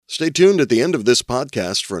Stay tuned at the end of this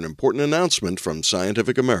podcast for an important announcement from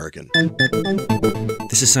Scientific American.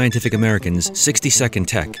 This is Scientific American's 60-Second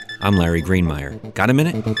Tech. I'm Larry Greenemeier. Got a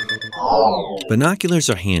minute?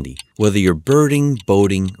 Binoculars are handy, whether you're birding,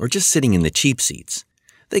 boating, or just sitting in the cheap seats.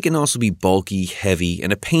 They can also be bulky, heavy,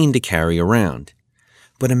 and a pain to carry around.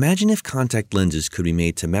 But imagine if contact lenses could be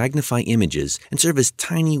made to magnify images and serve as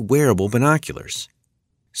tiny, wearable binoculars.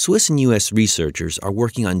 Swiss and U.S. researchers are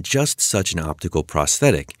working on just such an optical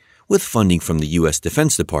prosthetic, with funding from the U.S.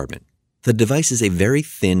 Defense Department. The device is a very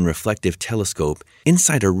thin reflective telescope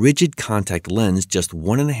inside a rigid contact lens just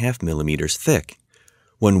 1.5 millimeters thick.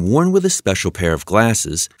 When worn with a special pair of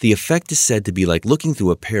glasses, the effect is said to be like looking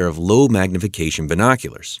through a pair of low-magnification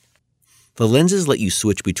binoculars. The lenses let you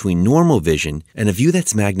switch between normal vision and a view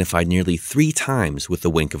that's magnified nearly 3 times with the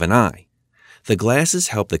wink of an eye. The glasses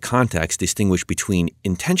help the contacts distinguish between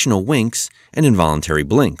intentional winks and involuntary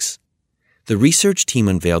blinks. The research team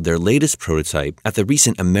unveiled their latest prototype at the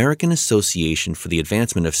recent American Association for the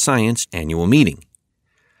Advancement of Science annual meeting.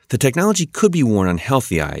 The technology could be worn on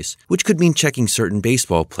healthy eyes, which could mean checking certain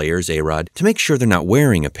baseball players' A-Rod to make sure they're not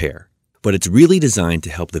wearing a pair. But it's really designed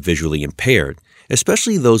to help the visually impaired,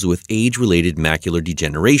 especially those with age-related macular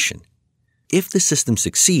degeneration. If the system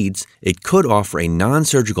succeeds, it could offer a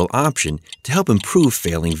non-surgical option to help improve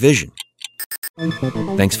failing vision.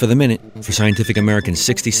 Thanks for the minute. For Scientific American's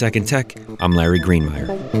 60-Second Tech, I'm Larry Greenemeier.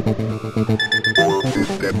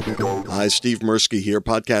 Hi, Steve Mirsky here,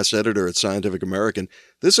 podcast editor at Scientific American.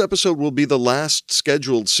 This episode will be the last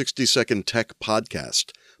scheduled 60-Second Tech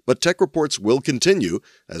podcast, but Tech Reports will continue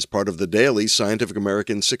as part of the daily Scientific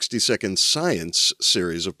American 60-Second Science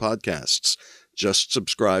series of podcasts. Just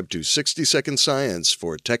subscribe to 60-Second Science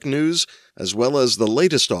for tech news, as well as the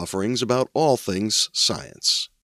latest offerings about all things science.